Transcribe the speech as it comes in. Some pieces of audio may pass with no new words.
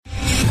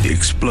The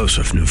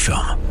explosive new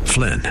film,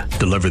 Flynn,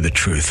 deliver the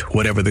truth,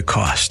 whatever the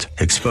cost,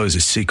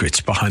 exposes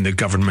secrets behind the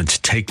government's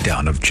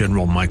takedown of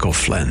General Michael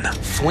Flynn.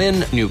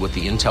 Flynn knew what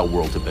the intel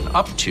world had been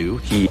up to.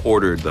 He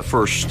ordered the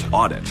first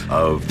audit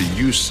of the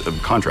use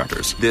of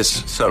contractors.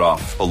 This set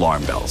off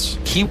alarm bells.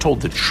 He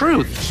told the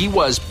truth. He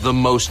was the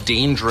most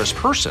dangerous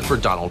person for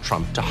Donald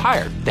Trump to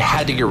hire. They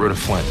had to get rid of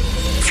Flynn.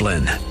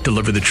 Flynn,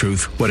 deliver the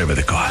truth, whatever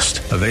the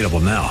cost. Available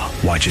now.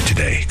 Watch it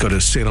today. Go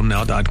to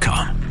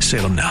salemnow.com.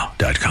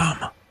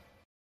 salemnow.com.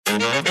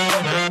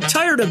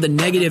 Tired of the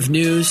negative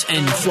news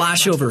and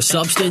flashover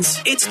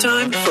substance? It's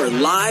time for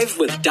Live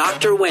with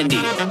Dr.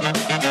 Wendy.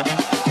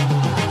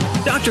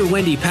 Dr.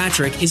 Wendy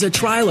Patrick is a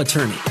trial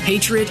attorney,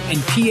 patriot, and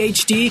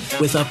PhD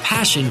with a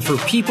passion for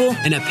people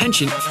and a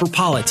penchant for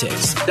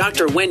politics.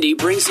 Dr. Wendy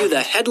brings you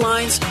the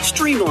headlines,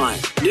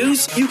 streamlined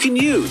news you can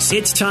use.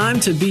 It's time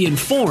to be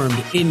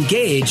informed,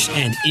 engaged,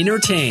 and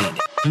entertained.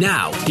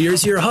 Now,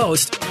 here's your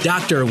host,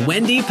 Dr.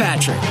 Wendy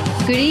Patrick.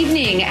 Good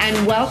evening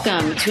and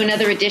welcome to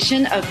another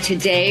edition of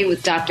Today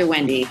with Dr.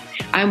 Wendy.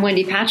 I'm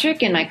Wendy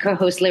Patrick, and my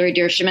co-host Larry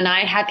Dersham and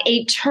I have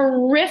a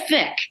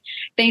terrific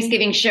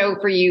Thanksgiving show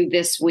for you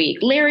this week.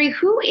 Larry,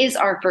 who is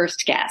our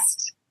first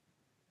guest?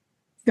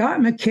 Scott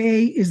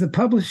McKay is the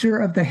publisher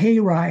of The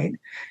Hayride,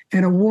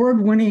 an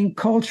award-winning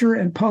culture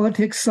and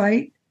politics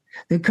site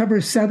that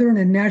covers Southern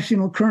and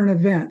national current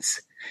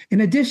events.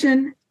 In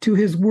addition to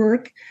his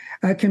work,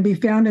 can be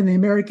found in the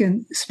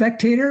American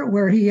Spectator,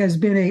 where he has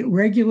been a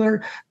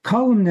regular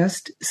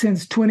columnist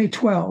since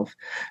 2012.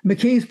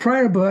 McKay's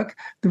prior book,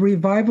 The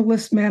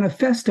Revivalist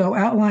Manifesto,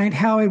 outlined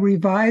how a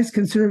revised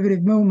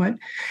conservative movement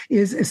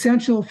is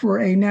essential for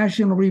a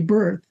national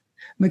rebirth.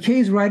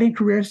 McKay's writing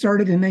career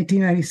started in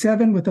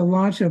 1997 with the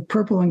launch of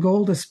Purple and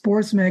Gold, a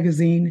sports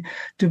magazine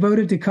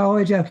devoted to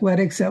college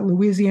athletics at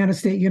Louisiana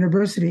State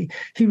University.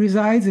 He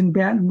resides in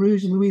Baton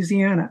Rouge,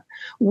 Louisiana.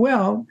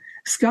 Well,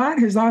 Scott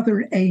has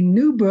authored a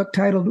new book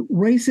titled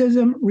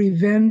Racism,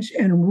 Revenge,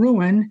 and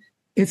Ruin.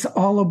 It's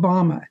All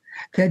Obama,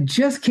 that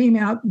just came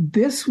out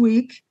this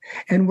week,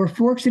 and we're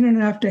fortunate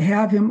enough to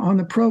have him on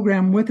the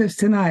program with us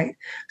tonight.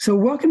 So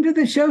welcome to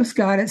the show,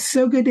 Scott. It's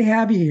so good to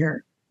have you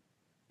here.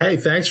 Hey,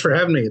 thanks for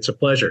having me. It's a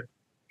pleasure.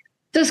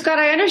 So, Scott,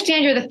 I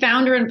understand you're the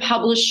founder and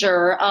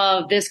publisher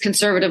of this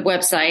conservative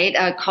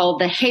website called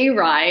The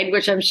Hayride,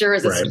 which I'm sure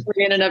is a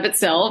story in and of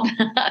itself,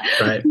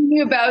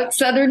 about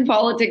Southern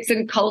politics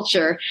and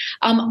culture.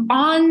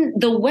 On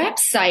the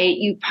website,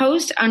 you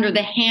post under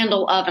the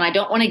handle of, and I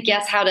don't want to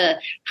guess how to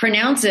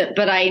pronounce it,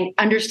 but I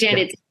understand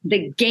it's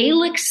the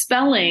Gaelic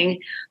spelling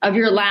of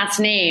your last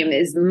name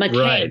is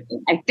McKay,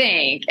 I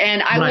think.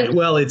 And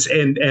well, it's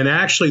and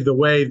actually the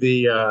way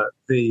the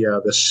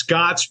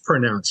Scots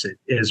pronounce it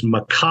is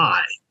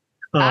Mackay.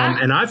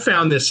 And I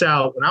found this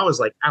out when I was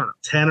like,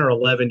 10 or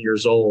 11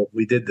 years old.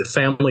 We did the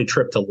family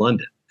trip to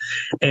London,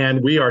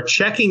 and we are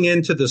checking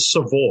into the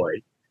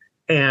Savoy.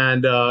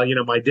 And,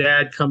 my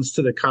dad comes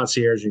to the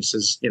concierge and he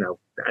says,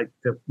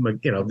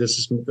 this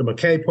is the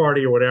McKay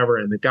party or whatever.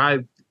 And the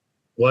guy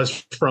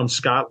was from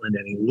Scotland,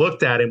 and he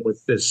looked at him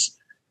with this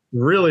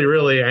really,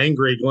 really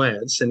angry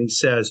glance. And he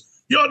says,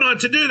 "You ought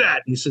not to do that."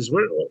 And he says,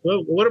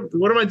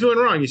 what am I doing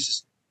wrong? He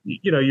says,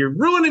 you're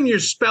ruining your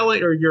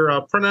spelling or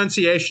your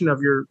pronunciation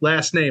of your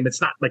last name. It's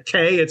not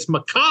McKay, it's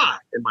Mackay.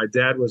 And my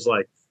dad was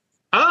like,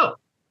 "Oh,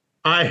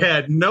 I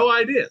had no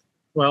idea."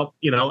 Well,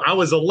 I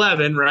was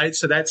 11, right?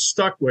 So that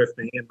stuck with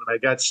me. And when I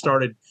got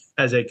started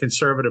as a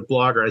conservative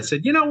blogger, I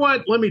said, you know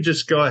what? Let me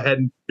just go ahead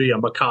and be a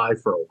Mackay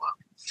for a while.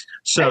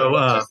 So,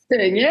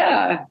 interesting.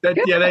 Yeah.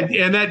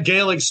 That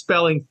Gaelic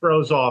spelling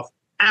throws off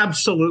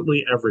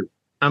absolutely everyone.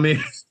 I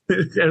mean,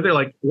 they're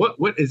like,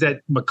 what is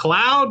that?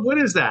 McLeod? What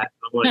is that?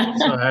 I'm like,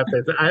 so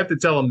I have to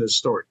tell them this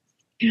story.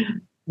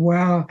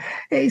 Wow.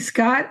 Hey,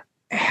 Scott,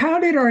 how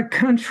did our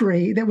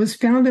country that was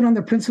founded on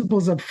the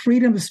principles of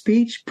freedom of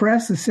speech,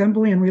 press,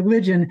 assembly, and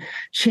religion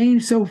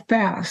change so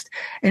fast?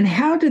 And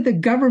how did the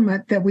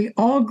government that we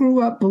all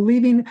grew up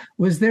believing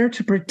was there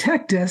to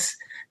protect us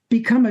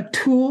become a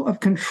tool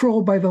of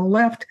control by the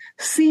left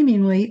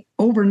seemingly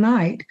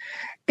overnight?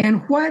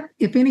 And what,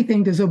 if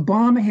anything, does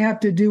Obama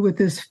have to do with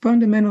this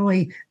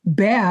fundamentally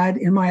bad,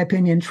 in my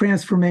opinion,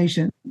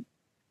 transformation?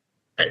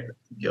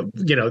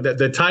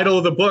 The title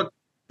of the book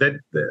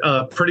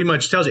that pretty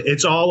much tells you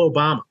it's all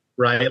Obama,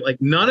 right? Like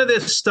none of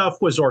this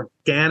stuff was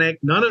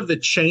organic. None of the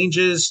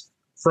changes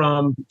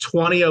from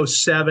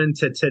 2007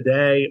 to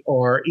today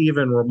are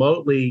even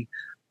remotely,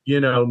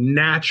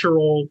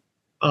 natural.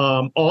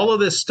 All of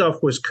this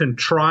stuff was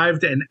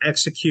contrived and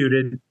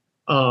executed.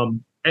 Obama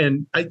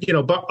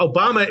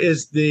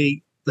is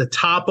the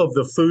top of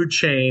the food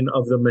chain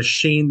of the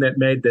machine that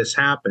made this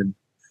happen.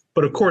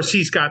 But of course,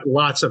 he's got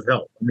lots of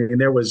help. I mean,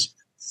 there was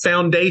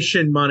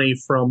foundation money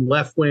from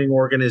left-wing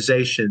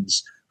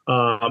organizations.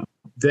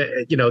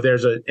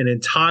 There's an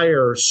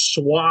entire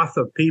swath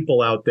of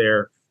people out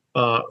there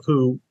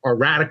who are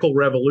radical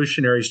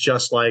revolutionaries,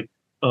 just like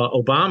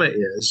Obama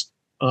is,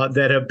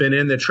 that have been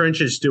in the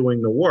trenches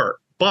doing the work.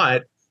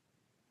 But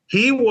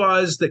he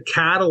was the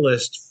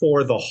catalyst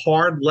for the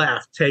hard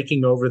left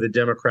taking over the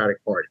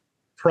Democratic Party.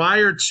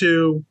 Prior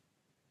to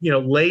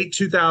late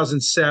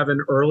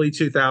 2007, early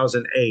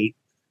 2008,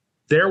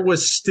 there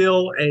was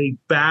still a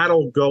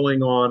battle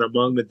going on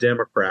among the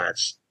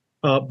Democrats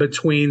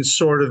between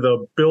sort of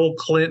the Bill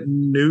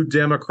Clinton, New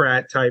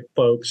Democrat type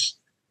folks,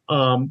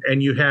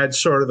 and you had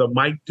sort of the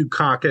Mike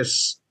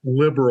Dukakis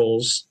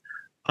liberals.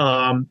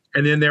 And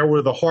then there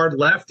were the hard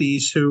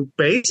lefties who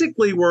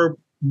basically were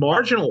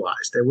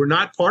marginalized. They were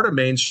not part of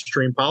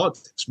mainstream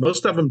politics.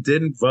 Most of them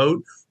didn't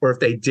vote, or if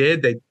they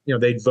did,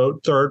 they'd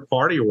vote third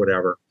party or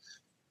whatever.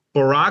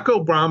 Barack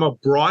Obama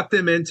brought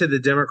them into the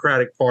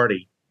Democratic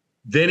Party.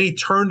 Then he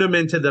turned them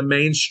into the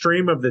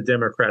mainstream of the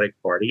Democratic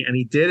Party, and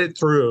he did it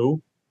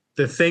through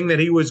the thing that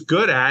he was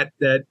good at,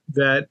 that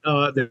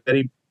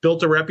he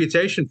built a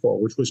reputation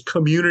for, which was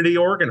community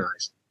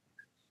organizing.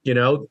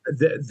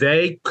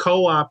 They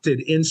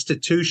co-opted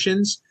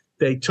institutions,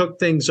 they took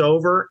things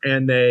over,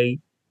 and they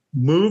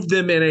moved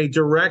them in a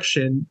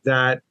direction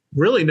that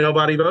really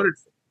nobody voted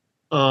for.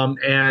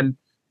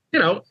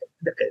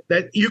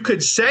 That you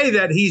could say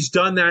that he's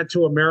done that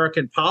to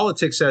American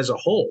politics as a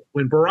whole.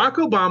 When Barack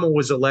Obama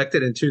was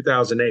elected in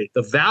 2008,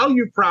 the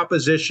value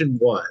proposition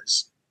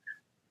was,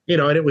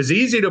 and it was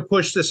easy to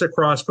push this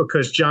across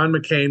because John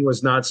McCain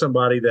was not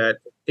somebody that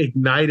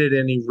ignited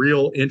any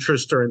real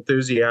interest or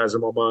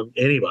enthusiasm among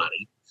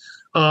anybody.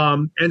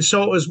 And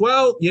so it was,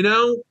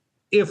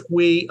 if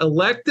we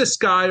elect this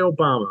guy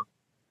Obama,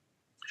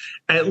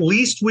 at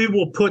least we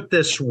will put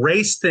this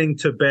race thing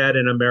to bed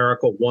in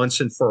America once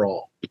and for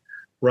all.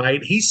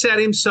 Right? He set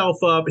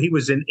himself up. He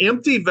was an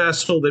empty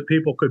vessel that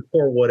people could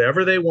pour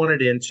whatever they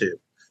wanted into.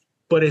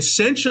 But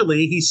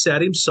essentially, he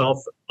set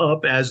himself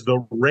up as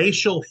the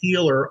racial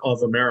healer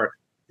of America.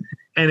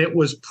 And it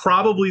was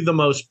probably the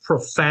most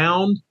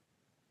profound,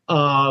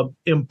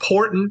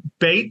 important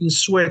bait and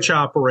switch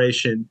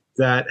operation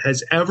that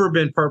has ever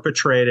been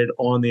perpetrated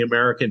on the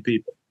American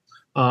people.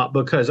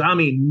 Because,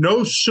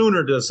 no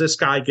sooner does this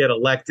guy get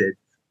elected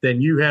than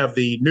you have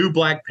the new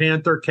Black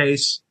Panther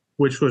case,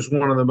 which was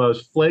one of the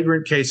most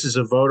flagrant cases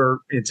of voter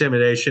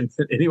intimidation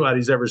that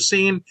anybody's ever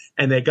seen,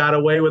 and they got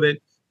away with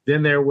it.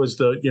 Then there was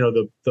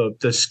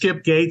the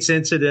Skip Gates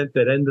incident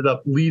that ended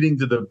up leading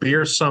to the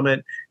beer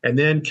summit, and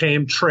then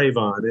came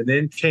Trayvon, and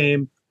then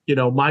came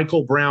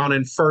Michael Brown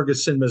in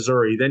Ferguson,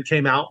 Missouri, then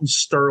came Alton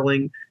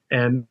Sterling,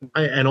 and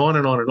on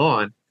and on and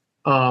on.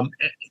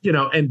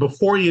 And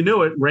before you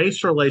knew it,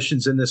 race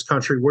relations in this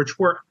country, which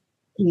were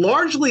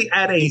largely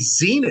at a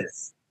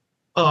zenith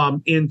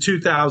in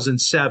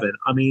 2007.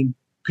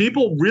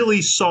 People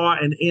really saw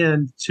an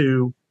end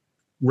to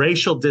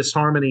racial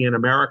disharmony in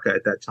America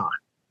at that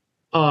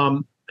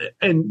time.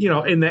 In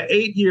the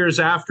 8 years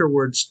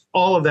afterwards,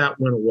 all of that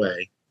went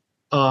away.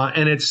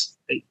 And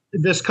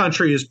this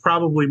country is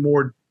probably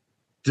more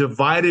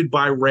divided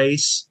by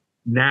race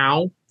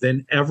now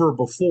than ever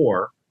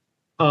before.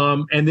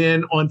 And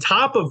then on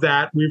top of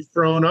that, we've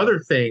thrown other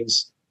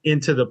things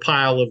into the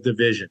pile of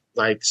division,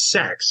 like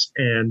sex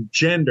and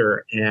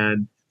gender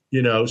and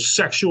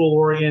sexual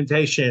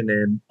orientation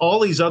and all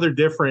these other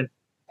different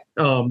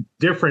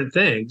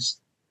things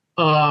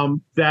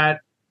that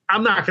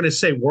I'm not going to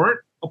say weren't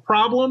a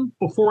problem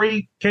before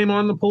he came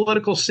on the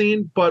political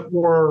scene, but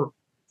were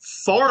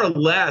far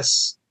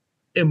less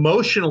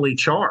emotionally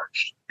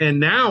charged. And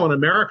now in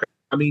America,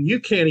 you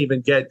can't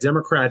even get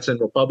Democrats and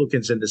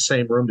Republicans in the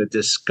same room to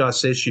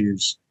discuss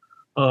issues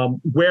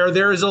where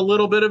there is a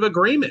little bit of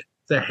agreement.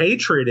 The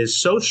hatred is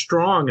so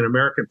strong in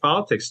American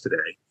politics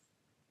today.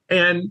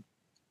 And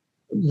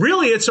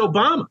really, it's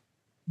Obama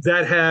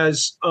that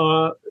has,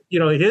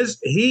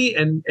 he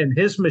and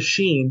his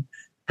machine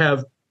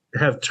have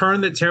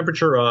turned the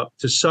temperature up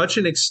to such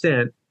an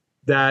extent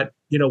that,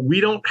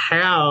 we don't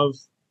have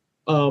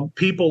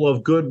people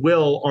of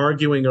goodwill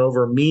arguing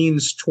over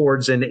means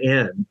towards an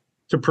end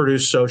to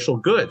produce social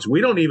goods.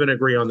 We don't even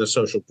agree on the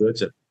social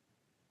goods.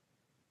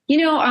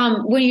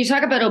 When you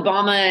talk about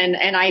Obama and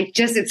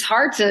it's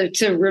hard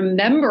to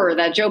remember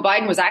that Joe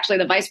Biden was actually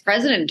the vice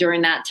president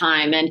during that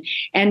time.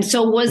 And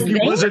so he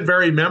wasn't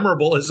very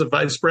memorable as a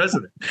vice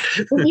president.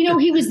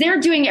 He was there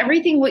doing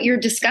everything what you're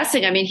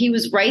discussing. He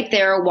was right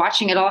there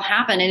watching it all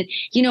happen. And,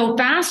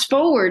 fast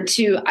forward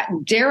to,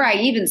 dare I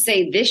even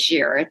say this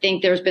year, I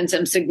think there's been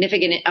some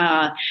significant,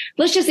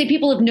 let's just say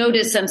people have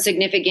noticed some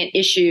significant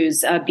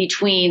issues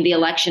between the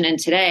election and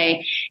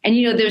today. And,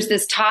 there's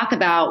this talk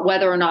about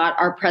whether or not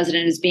our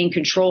president is being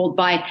controlled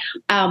by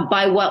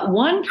what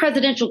one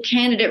presidential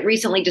candidate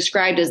recently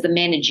described as the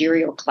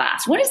managerial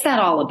class. What is that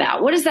all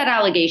about? What does that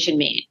allegation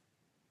mean?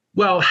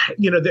 Well,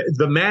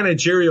 the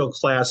managerial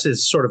class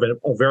is sort of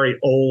a very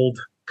old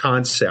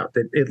concept.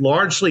 It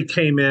largely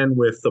came in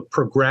with the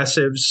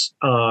progressives,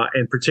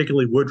 and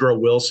particularly Woodrow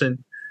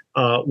Wilson,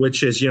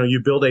 which is, you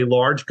build a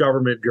large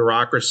government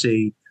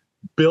bureaucracy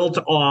built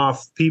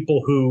off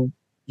people who,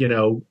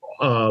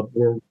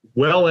 were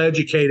well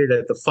educated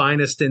at the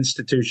finest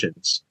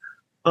institutions.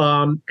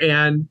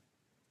 And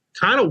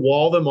kind of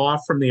wall them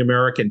off from the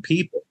American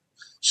people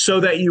so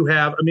that you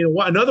have,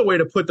 another way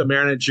to put the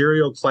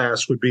managerial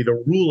class would be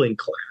the ruling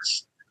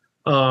class.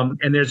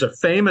 And there's a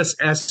famous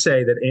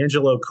essay that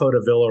Angelo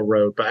Codevilla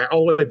wrote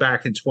all the way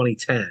back in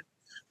 2010,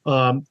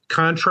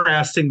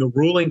 contrasting the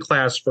ruling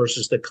class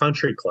versus the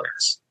country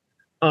class.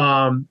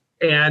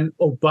 And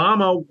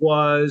Obama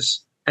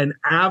was an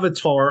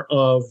avatar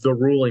of the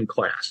ruling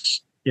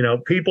class. You know,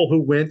 people who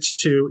went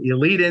to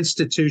elite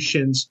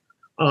institutions,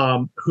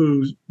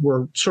 who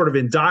were sort of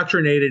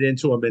indoctrinated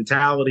into a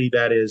mentality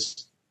that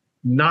is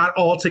not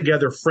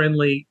altogether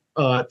friendly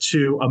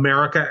to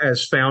America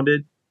as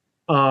founded.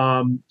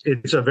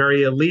 It's a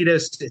very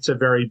elitist. It's a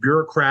very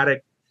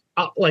bureaucratic.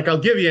 I'll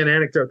give you an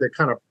anecdote that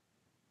kind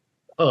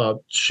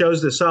of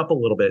shows this up a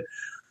little bit.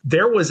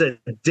 There was a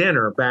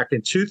dinner back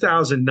in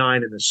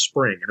 2009 in the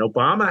spring, and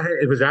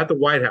it was at the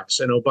White House,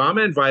 and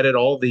Obama invited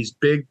all these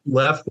big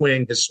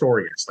left-wing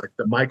historians, like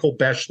the Michael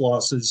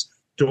Beschlosses,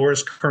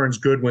 Doris Kearns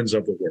Goodwins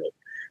of the world,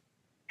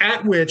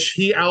 at which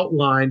he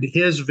outlined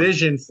his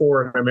vision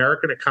for an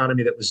American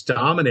economy that was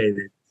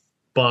dominated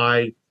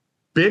by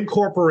big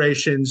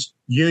corporations,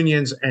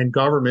 unions, and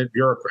government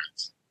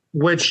bureaucrats,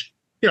 which,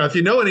 you know, if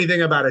you know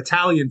anything about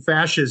Italian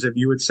fascism,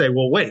 you would say,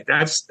 well, wait,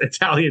 that's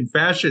Italian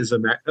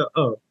fascism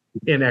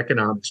in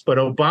economics. But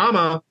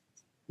Obama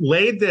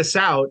laid this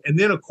out. And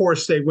then, of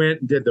course, they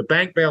went and did the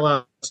bank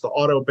bailouts, the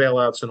auto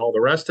bailouts, and all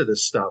the rest of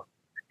this stuff,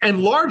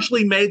 and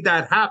largely made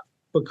that happen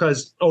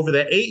because over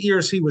the 8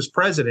 years he was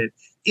president,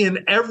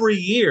 in every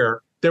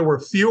year, there were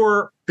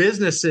fewer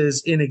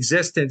businesses in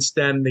existence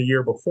than the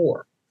year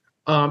before.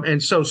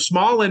 And so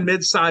small and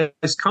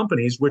mid-sized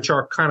companies, which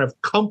are kind of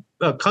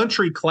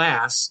country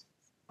class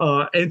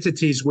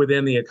entities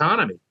within the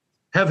economy,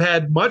 have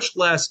had much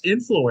less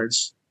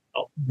influence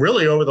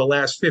really over the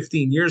last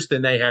 15 years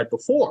than they had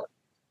before.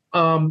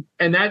 And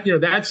that, you know,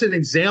 that's an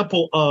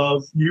example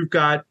of you've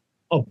got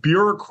a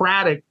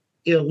bureaucratic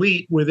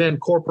elite within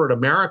corporate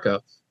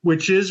America,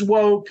 which is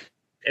woke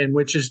and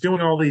which is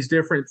doing all these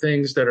different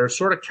things that are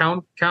sort of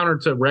counter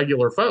to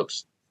regular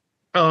folks.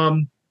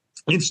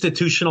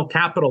 Institutional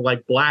capital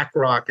like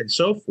BlackRock and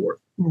so forth.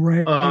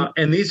 Right.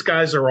 And these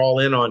guys are all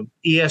in on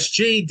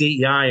ESG,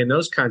 DEI, and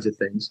those kinds of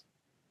things,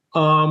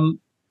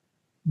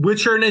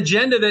 which are an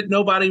agenda that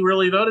nobody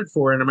really voted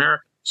for in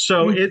America.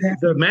 So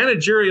the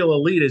managerial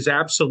elite is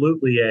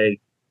absolutely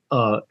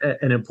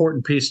an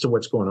important piece to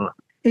what's going on.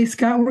 Hey,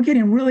 Scott, we're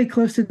getting really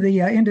close to the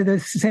end of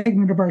this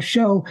segment of our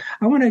show.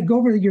 I want to go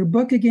over your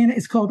book again.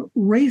 It's called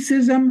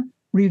Racism,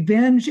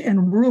 Revenge,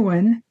 and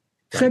Ruin.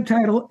 Right.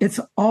 Subtitle, It's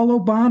All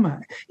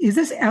Obama. Is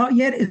this out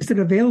yet? Is it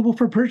available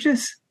for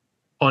purchase?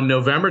 On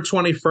November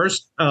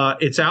 21st,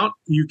 it's out.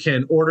 You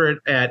can order it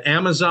at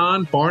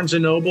Amazon, Barnes &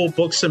 Noble,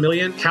 Books A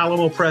Million.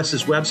 Calamo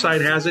Press's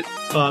website has it.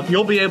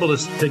 You'll be able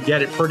to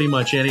get it pretty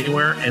much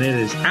anywhere, and it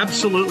is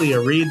absolutely a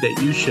read that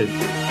you should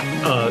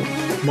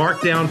mark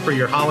down for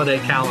your holiday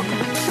calendar.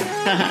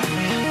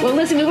 Well,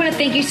 listen, we want to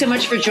thank you so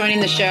much for joining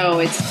the show.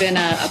 It's been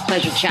a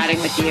pleasure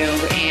chatting with you,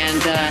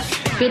 and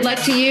good luck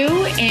to you.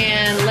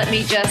 And let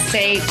me just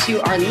say to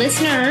our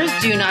listeners,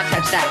 do not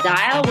touch that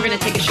dial. We're going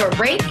to take a short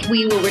break.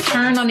 We will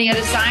return on the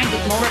other side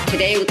with more of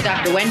Today with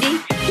Dr. Wendy.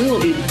 We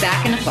will be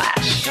back in a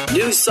flash.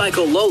 News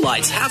cycle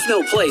lowlights have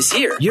no place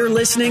here. You're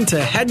listening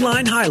to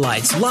Headline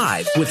Highlights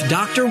live with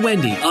Dr.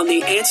 Wendy on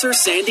The Answer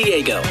San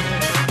Diego.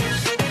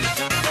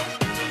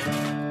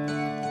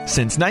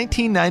 Since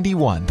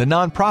 1991, the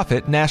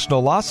nonprofit National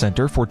Law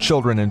Center for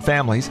Children and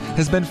Families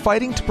has been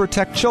fighting to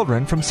protect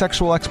children from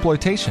sexual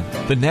exploitation.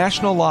 The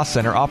National Law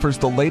Center offers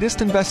the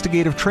latest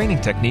investigative training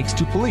techniques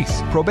to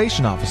police,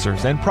 probation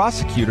officers, and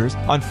prosecutors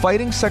on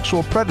fighting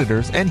sexual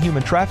predators and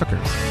human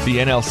traffickers. The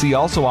NLC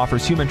also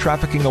offers human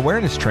trafficking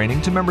awareness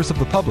training to members of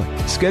the public.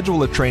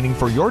 Schedule a training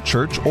for your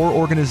church or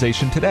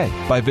organization today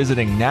by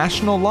visiting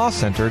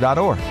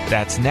nationallawcenter.org.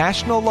 That's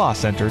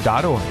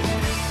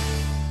nationallawcenter.org.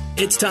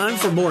 It's time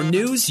for more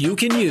news you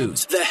can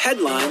use. The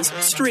headlines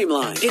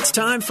streamlined. It's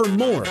time for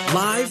more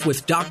Live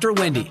with Dr.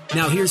 Wendy.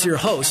 Now here's your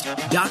host,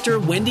 Dr.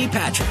 Wendy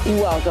Patrick.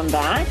 Welcome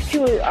back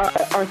to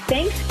our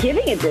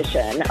Thanksgiving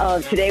edition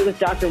of Today with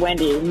Dr.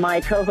 Wendy. My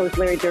co-host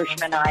Larry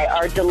Dershman and I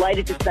are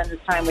delighted to spend this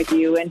time with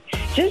you, and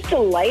just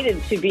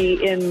delighted to be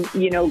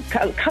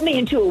coming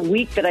into a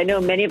week that I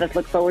know many of us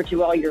look forward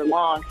to all year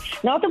long.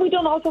 Not that we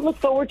don't also look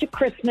forward to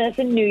Christmas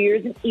and New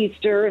Year's and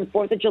Easter and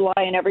 4th of July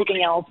and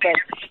everything else, but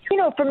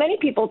for many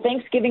people,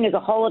 Thanksgiving is a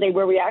holiday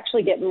where we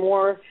actually get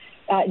more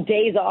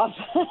days off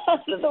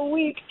of the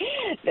week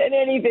than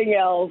anything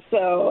else.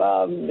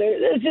 So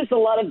there's just a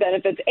lot of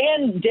benefits.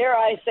 And dare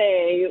I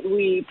say,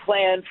 we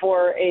plan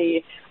for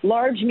a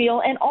large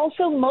meal. And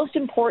also, most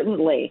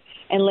importantly,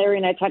 and Larry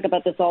and I talk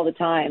about this all the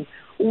time,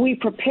 we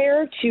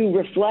prepare to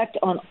reflect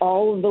on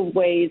all of the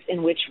ways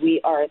in which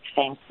we are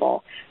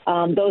thankful.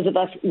 Those of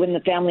us in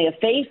the family of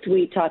faith,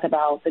 we talk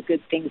about the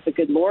good things the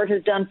good Lord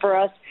has done for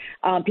us.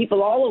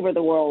 People all over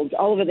the world,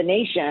 all over the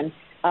nation,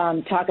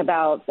 talk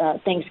about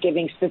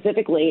Thanksgiving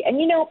specifically. And,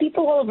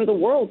 people all over the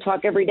world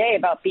talk every day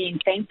about being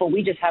thankful.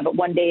 We just have it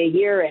one day a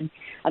year. And,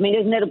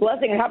 isn't it a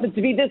blessing? It happens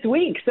to be this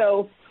week.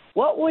 So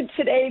what would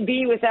today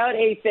be without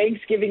a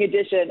Thanksgiving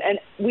edition? And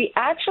we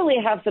actually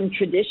have some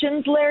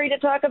traditions, Larry, to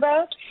talk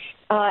about.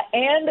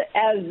 And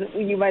as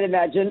you might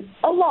imagine,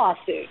 a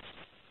lawsuit.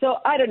 So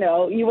I don't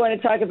know. You want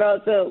to talk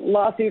about the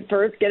lawsuit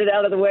first, get it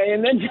out of the way,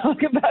 and then talk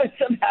about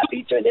some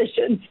happy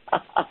traditions?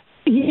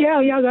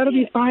 Yeah, that'll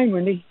be fine,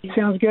 Wendy.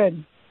 Sounds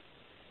good.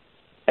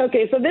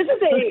 Okay, so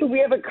we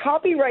have a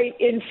copyright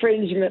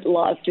infringement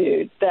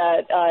lawsuit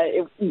that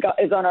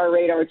is on our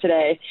radar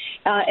today,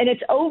 and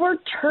it's over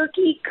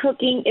turkey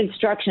cooking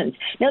instructions.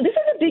 Now, this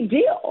is a big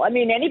deal. I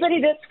mean, anybody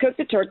that's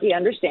cooked a turkey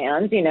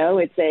understands,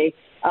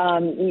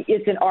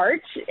 it's an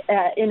art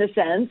in a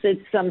sense.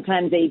 It's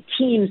sometimes a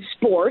team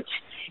sport,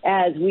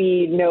 as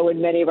we know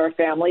in many of our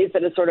families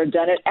that have sort of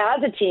done it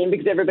as a team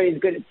because everybody's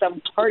good at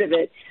some part of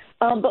it.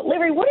 But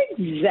Larry, what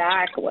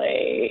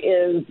exactly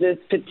is this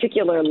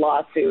particular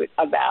lawsuit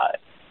about?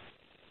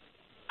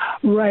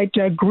 Right.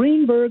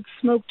 Greenberg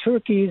Smoked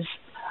Turkeys,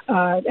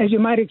 as you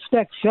might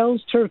expect,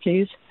 sells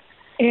turkeys.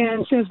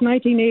 And since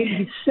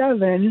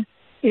 1987,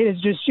 it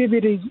has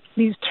distributed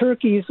these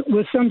turkeys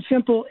with some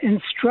simple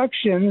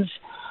instructions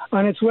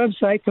on its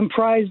website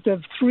comprised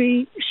of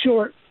 3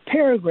 short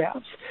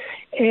paragraphs.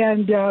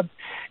 And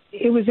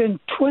it was in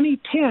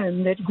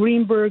 2010 that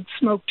Greenberg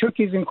Smoked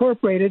Turkeys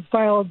Incorporated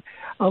filed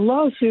a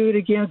lawsuit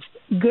against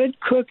Good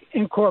Cook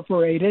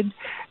Incorporated.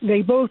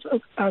 They both,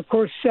 of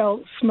course, sell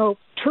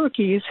smoked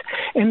turkeys,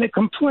 and the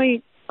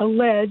complaint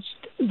alleged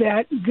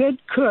that Good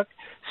Cook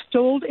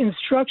stole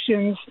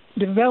instructions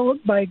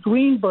developed by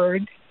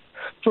Greenberg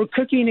for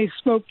cooking a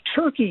smoked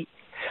turkey.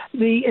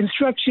 The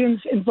instructions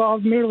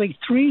involved merely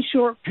 3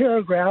 short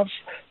paragraphs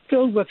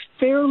filled with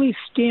fairly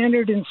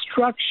standard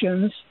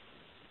instructions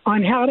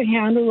on how to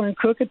handle and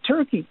cook a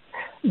turkey.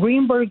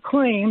 Greenberg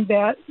claimed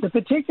that the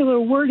particular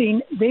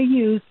wording they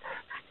used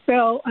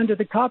fell under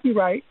the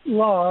copyright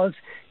laws,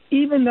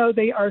 even though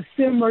they are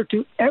similar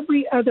to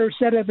every other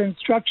set of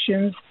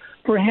instructions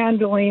for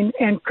handling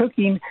and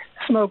cooking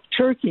smoked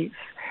turkeys.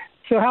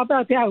 So how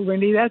about that,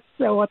 Wendy? That's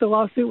what the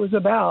lawsuit was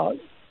about.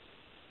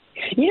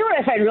 You know what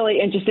I find really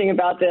interesting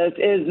about this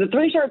is the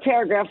 3 short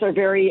paragraphs are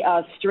very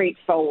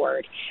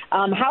straightforward.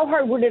 How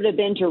hard would it have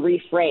been to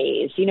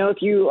rephrase? If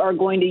you are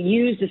going to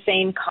use the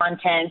same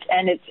content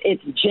and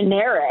it's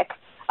generic.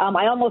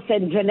 I almost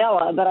said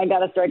vanilla, but I got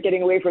to start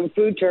getting away from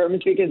food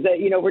terms because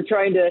we're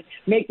trying to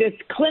make this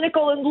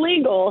clinical and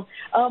legal.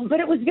 But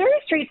it was very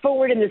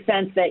straightforward in the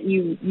sense that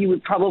you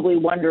would probably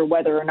wonder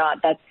whether or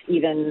not that's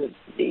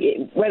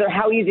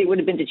how easy it would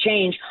have been to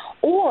change.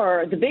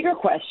 Or the bigger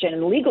question,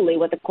 and legally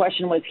what the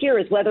question was here,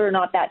 is whether or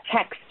not that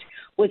text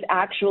was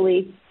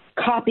actually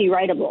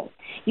copyrightable.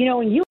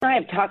 And you and I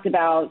have talked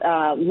about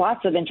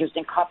lots of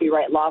interesting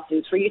copyright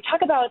lawsuits where you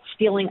talk about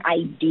stealing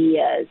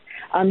ideas,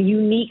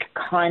 unique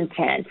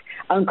content,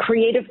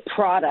 creative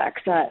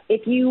products.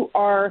 If you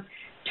are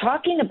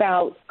talking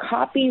about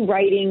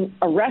copywriting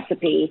a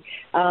recipe,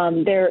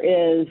 there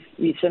is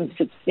some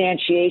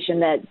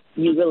substantiation that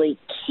you really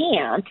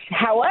can't.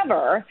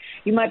 However,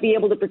 you might be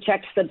able to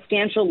protect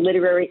substantial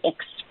literary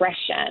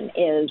expression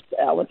is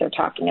what they're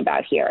talking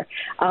about here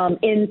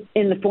in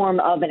the form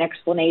of an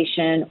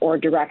explanation or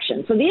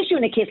direction. So the issue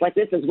in a case like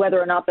this is whether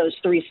or not those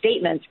 3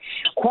 statements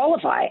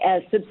qualify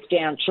as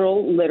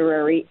substantial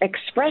literary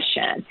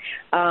expression.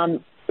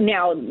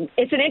 Now,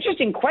 it's an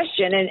interesting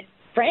question, and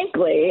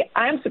frankly,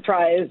 I'm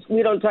surprised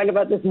we don't talk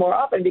about this more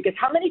often because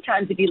how many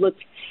times have you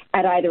looked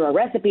at either a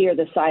recipe or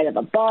the side of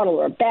a bottle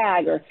or a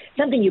bag or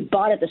something you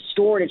bought at the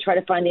store to try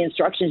to find the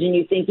instructions and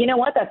you think, you know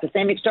what, that's the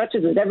same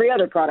instructions as every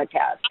other product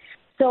has.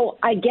 So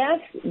I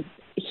guess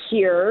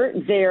here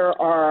there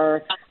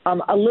are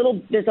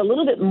there's a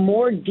little bit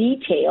more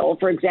detail.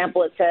 For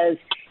example, it says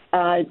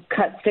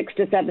cut 6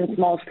 to 7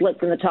 small slits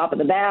in the top of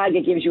the bag.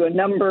 It gives you a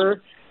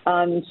number.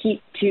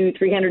 Heat to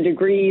 300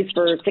 degrees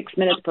for 6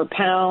 minutes per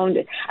pound.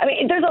 I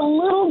mean, there's a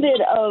little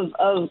bit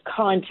of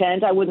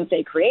content. I wouldn't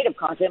say creative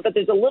content, but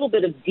there's a little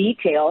bit of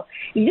detail.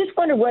 You just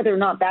wonder whether or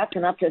not that's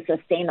enough to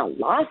sustain a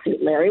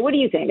lawsuit, Larry. What do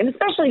you think? And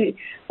especially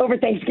over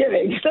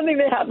Thanksgiving, something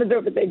that happens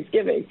over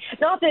Thanksgiving.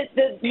 Not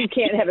that you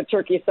can't have a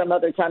turkey some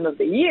other time of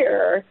the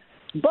year,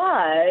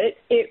 but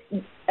it,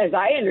 as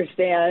I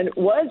understand,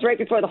 was right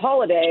before the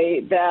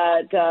holiday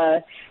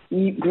that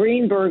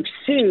Greenberg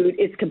sued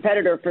its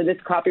competitor for this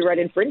copyright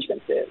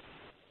infringement suit.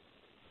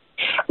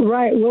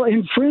 Right. Well,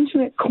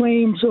 infringement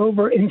claims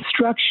over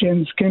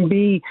instructions can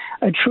be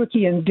a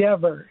tricky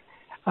endeavor.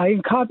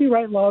 In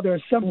copyright law,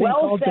 there's something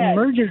called the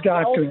merger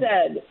doctrine.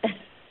 Well said.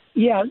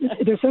 Yeah,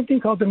 there's something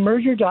called the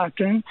merger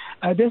doctrine.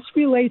 This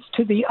relates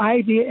to the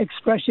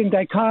idea-expression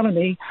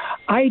dichotomy.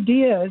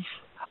 Ideas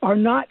are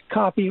not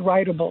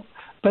copyrightable,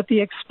 but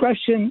the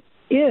expression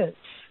is.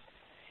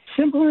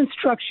 Simple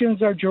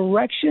instructions or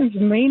directions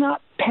may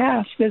not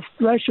pass this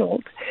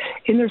threshold.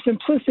 In their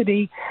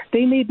simplicity,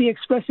 they may be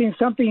expressing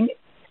something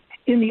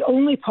in the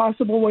only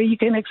possible way you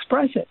can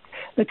express it.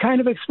 The kind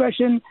of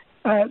expression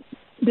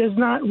does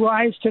not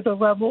rise to the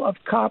level of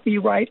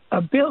copyright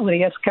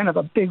ability. That's kind of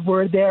a big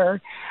word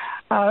there.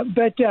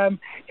 But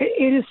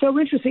it is so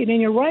interesting.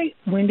 And you're right,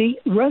 Wendy,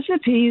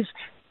 recipes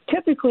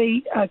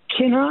typically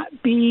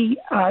cannot be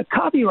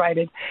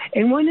copyrighted.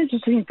 And one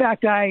interesting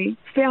fact I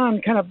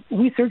found kind of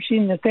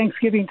researching the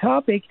Thanksgiving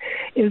topic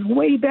is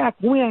way back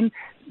when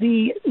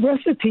the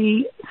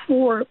recipe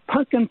for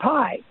pumpkin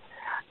pie.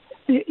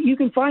 You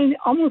can find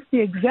almost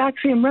the exact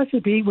same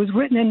recipe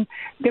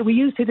that we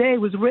use today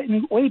was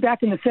written way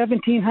back in the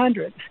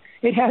 1700s.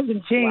 It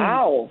hasn't changed.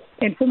 Wow.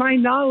 And to my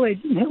knowledge,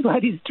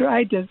 nobody's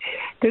tried to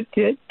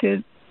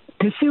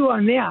sue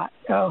on that,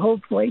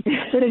 hopefully.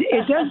 But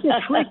it does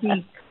get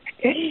tricky.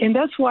 And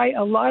that's why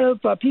a lot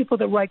of people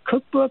that write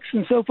cookbooks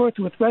and so forth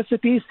with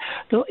recipes,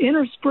 they'll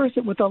intersperse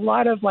it with a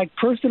lot of like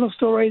personal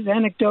stories,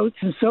 anecdotes,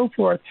 and so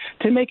forth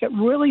to make it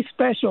really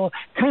special,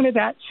 kind of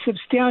that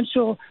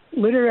substantial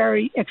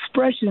literary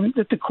expression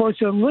that the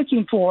courts are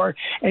looking for,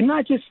 and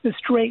not just the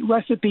straight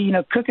recipe,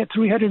 cook at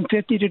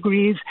 350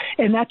 degrees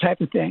and that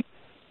type of thing.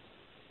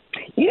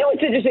 You know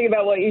what's interesting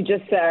about what you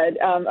just said?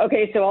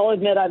 Okay, so I'll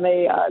admit I'm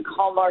a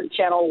Hallmark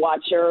Channel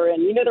watcher,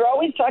 and, they're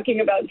always talking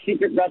about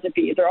secret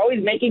recipes. They're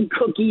always making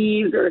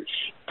cookies or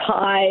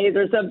pies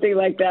or something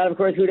like that. Of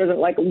course, who doesn't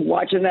like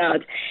watching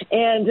that?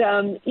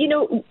 And,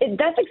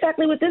 that's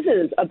exactly what this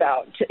is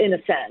about, in a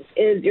sense,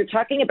 is you're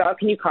talking about,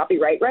 can you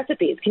copyright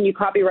recipes? Can you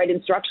copyright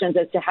instructions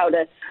as to how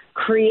to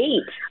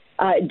create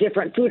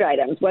different food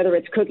items, whether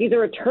it's cookies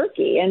or a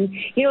turkey. And,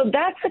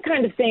 that's the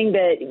kind of thing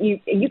that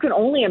you can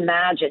only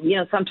imagine.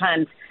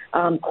 Sometimes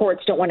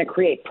courts don't want to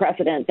create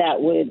precedent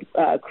that would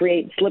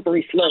create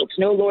slippery slopes.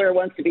 No lawyer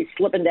wants to be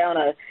slipping down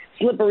a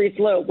slippery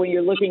slope when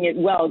you're looking at,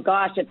 well,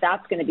 gosh, if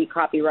that's going to be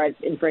copyright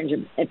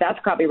infringement,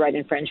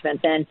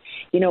 then,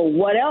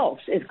 what else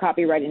is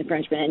copyright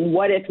infringement? And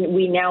what if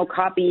we now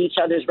copy each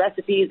other's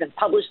recipes and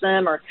publish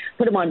them or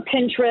put them on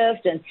Pinterest?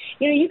 And,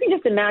 you can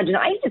just imagine.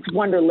 I just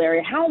wonder,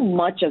 Larry, how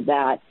much of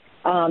that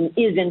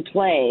is in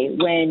play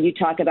when you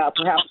talk about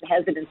perhaps the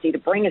hesitancy to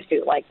bring a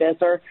suit like this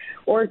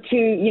or to,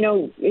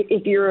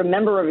 if you're a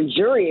member of a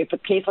jury, if a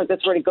case like this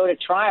were to go to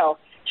trial,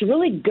 to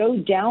really go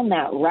down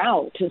that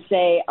route to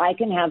say, I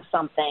can have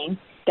something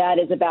that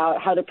is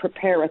about how to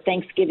prepare a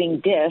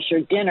Thanksgiving dish or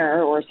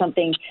dinner or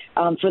something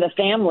for the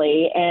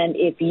family. And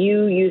if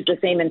you use the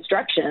same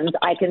instructions,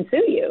 I can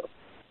sue you.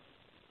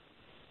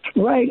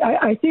 Right.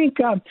 I think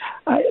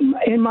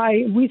in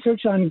my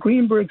research on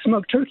Greenberg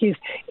smoked turkeys,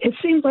 it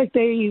seems like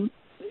they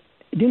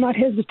do not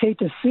hesitate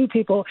to sue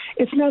people.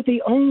 It's not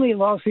the only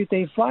lawsuit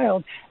they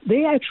filed.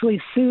 They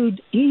actually sued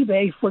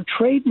eBay for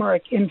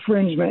trademark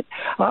infringement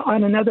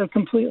on another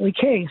completely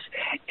case.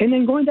 And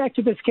then going back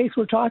to this case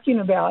we're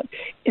talking about,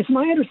 it's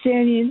my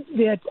understanding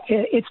that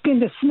it's been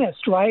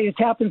dismissed, right? It's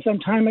happened some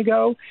time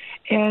ago.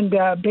 And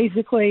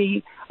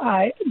basically,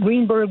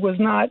 Greenberg was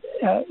not,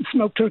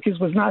 smoked turkeys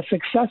was not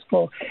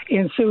successful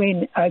in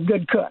suing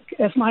Good Cook.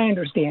 That's my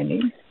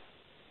understanding.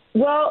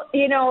 Well,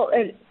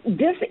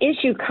 this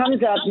issue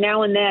comes up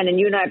now and then, and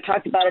you and I have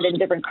talked about it in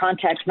different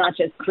contexts, not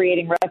just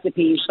creating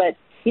recipes, but,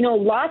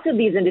 lots of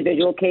these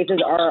individual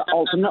cases are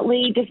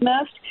ultimately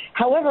dismissed.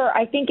 However,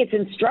 I think it's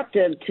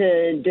instructive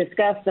to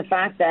discuss the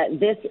fact that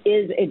this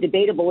is a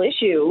debatable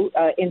issue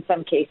in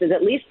some cases.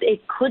 At least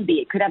it could be.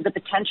 It could have the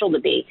potential to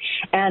be.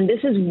 And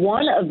this is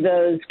one of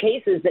those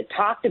cases that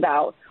talked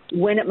about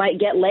when it might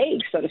get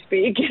legs, so to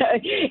speak.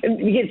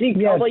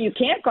 Because although you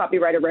can't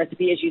copyright a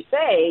recipe, as you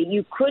say,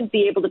 you could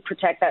be able to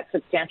protect that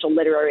substantial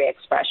literary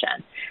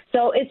expression.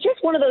 So it's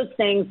just one of those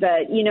things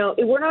that,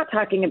 we're not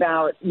talking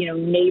about,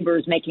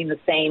 neighbors making the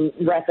same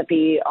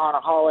recipe on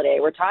a holiday.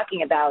 We're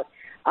talking about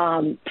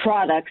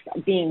products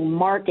being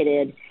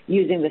marketed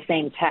using the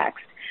same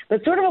text.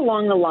 But sort of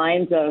along the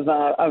lines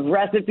of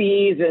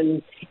recipes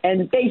and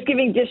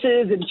Thanksgiving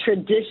dishes and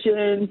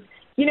traditions,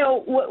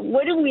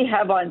 what do we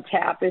have on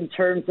tap in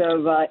terms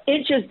of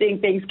interesting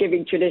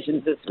Thanksgiving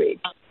traditions this week?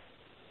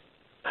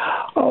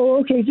 Oh,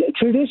 okay.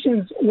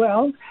 Traditions.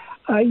 Well,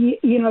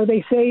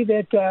 they say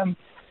that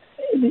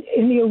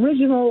in the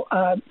original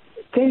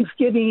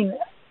Thanksgiving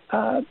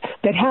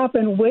that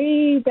happened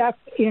way back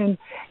in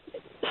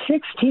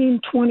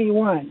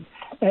 1621,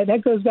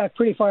 that goes back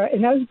pretty far,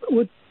 and that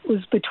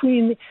was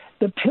between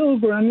the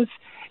Pilgrims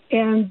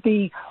and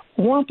the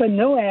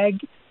Wampanoag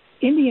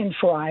Indian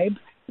tribe.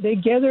 They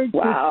gathered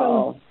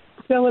to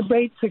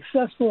celebrate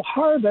successful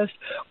harvest.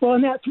 Well,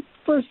 in that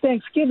first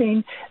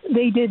Thanksgiving,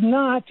 they did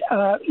not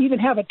even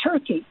have a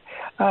turkey.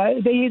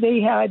 They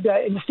had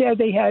instead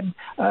they had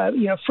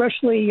fresh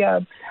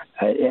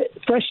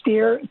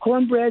deer,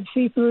 cornbread,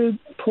 seafood,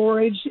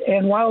 porridge,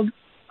 and wild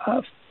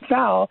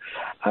fowl,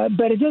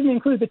 but it didn't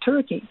include the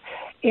turkey.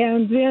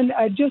 And then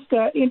just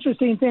an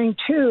interesting thing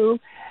too,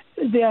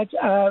 that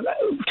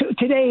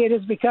today it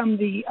has become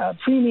the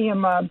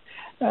premium.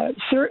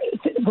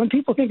 When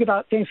people think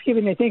about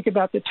Thanksgiving, they think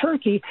about the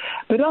turkey,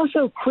 but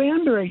also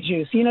cranberry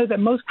juice. That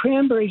most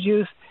cranberries,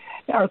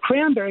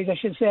 I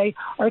should say,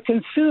 are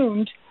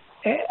consumed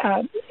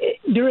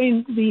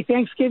during the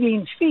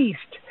Thanksgiving feast.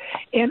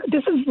 And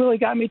this has really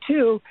got me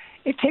too.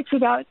 It takes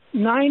about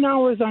 9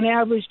 hours on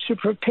average to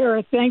prepare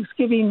a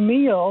Thanksgiving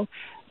meal,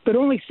 but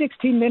only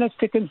 16 minutes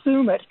to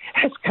consume it.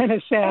 That's kind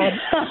of sad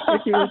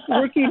if you're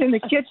working in the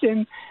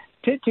kitchen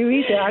to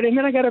eat that. And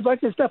then I got a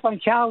bunch of stuff on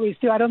calories,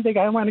 too. I don't think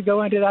I want to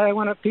go into that. I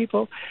want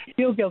people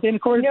feel guilty. And,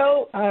 of course,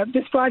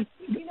 this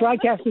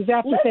broadcast is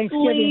after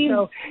Thanksgiving,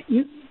 so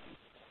you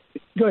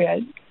go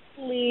ahead.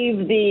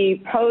 leave the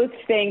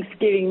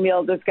post-Thanksgiving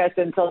meal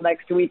discussion until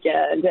next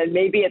weekend. And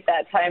maybe at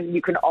that time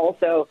you can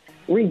also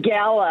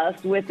regale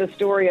us with the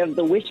story of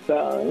the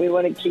wishbone. We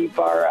want to keep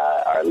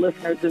our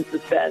listeners in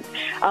suspense.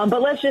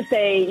 But let's just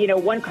say,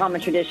 one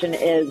common tradition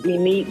is we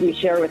meet, we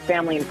share with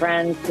family and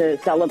friends to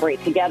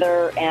celebrate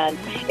together. And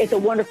it's a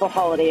wonderful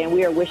holiday. And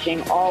we are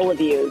wishing all of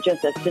you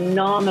just a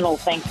phenomenal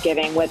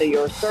Thanksgiving, whether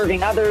you're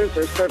serving others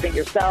or serving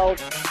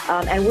yourselves.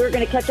 And we're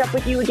going to catch up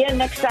with you again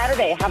next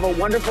Saturday. Have a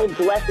wonderful,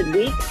 blessed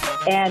week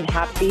and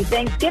happy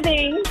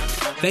Thanksgiving.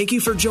 Thank you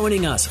for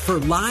joining us for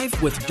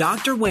Live with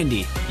Dr.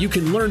 Wendy. You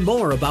can learn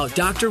more about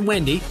Dr.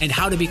 Wendy and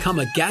how to become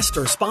a guest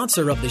or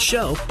sponsor of the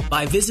show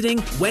by visiting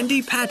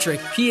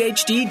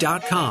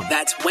wendypatrickphd.com.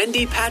 That's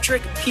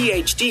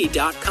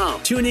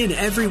wendypatrickphd.com. Tune in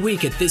every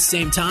week at this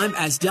same time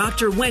as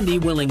Dr. Wendy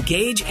will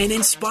engage and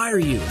inspire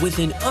you with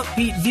an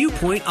upbeat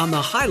viewpoint on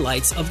the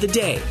highlights of the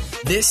day.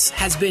 This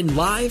has been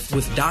Live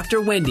with Dr.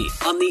 Wendy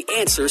on The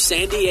Answer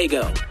San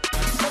Diego.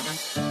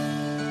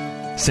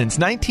 Since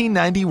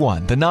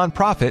 1991, the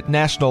nonprofit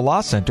National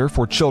Law Center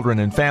for Children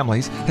and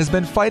Families has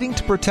been fighting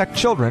to protect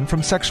children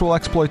from sexual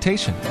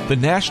exploitation. The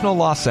National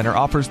Law Center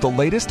offers the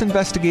latest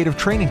investigative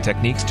training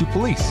techniques to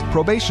police,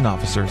 probation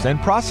officers,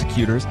 and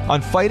prosecutors on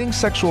fighting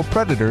sexual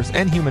predators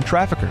and human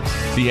traffickers.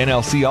 The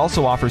NLC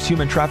also offers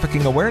human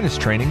trafficking awareness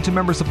training to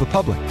members of the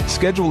public.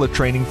 Schedule a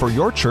training for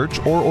your church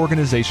or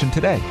organization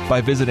today by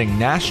visiting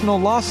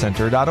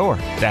nationallawcenter.org.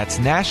 That's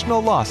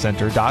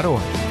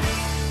nationallawcenter.org.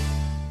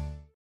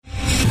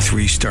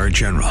 3-star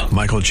General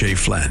Michael J.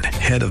 Flynn,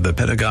 head of the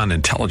Pentagon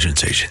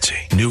Intelligence Agency,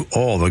 knew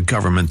all the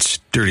government's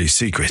dirty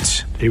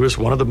secrets. He was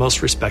one of the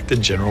most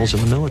respected generals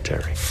in the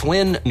military.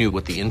 Flynn knew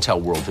what the intel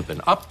world had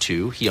been up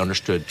to. He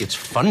understood its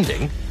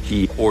funding.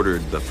 He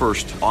ordered the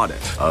first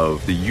audit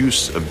of the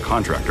use of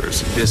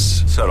contractors.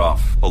 This set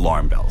off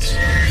alarm bells.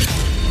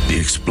 The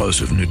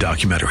explosive new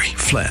documentary,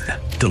 Flynn,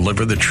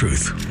 Deliver the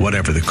Truth,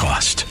 Whatever the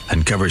Cost,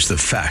 uncovers the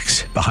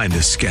facts behind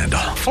this scandal.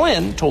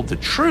 Flynn told the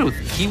truth.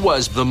 He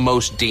was the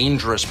most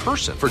dangerous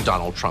person for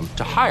Donald Trump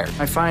to hire.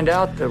 I find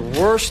out the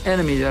worst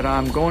enemy that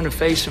I'm going to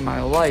face in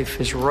my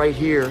life is right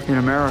here in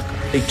America.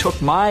 They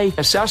took my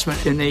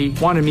assessment and they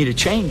wanted me to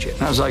change it.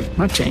 And I was like, I'm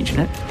not changing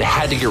it. They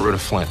had to get rid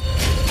of Flynn.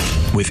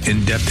 With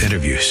in-depth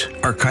interviews,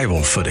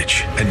 archival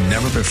footage, and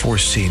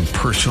never-before-seen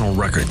personal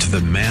records of the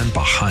man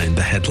behind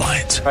the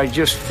headlines. I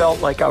just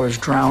felt like I was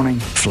drowning.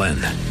 Flynn,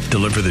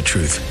 Deliver the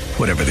Truth,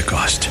 Whatever the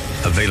Cost.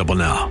 Available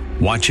now.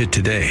 Watch it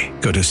today.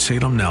 Go to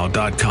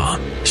salemnow.com.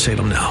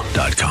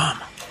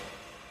 salemnow.com.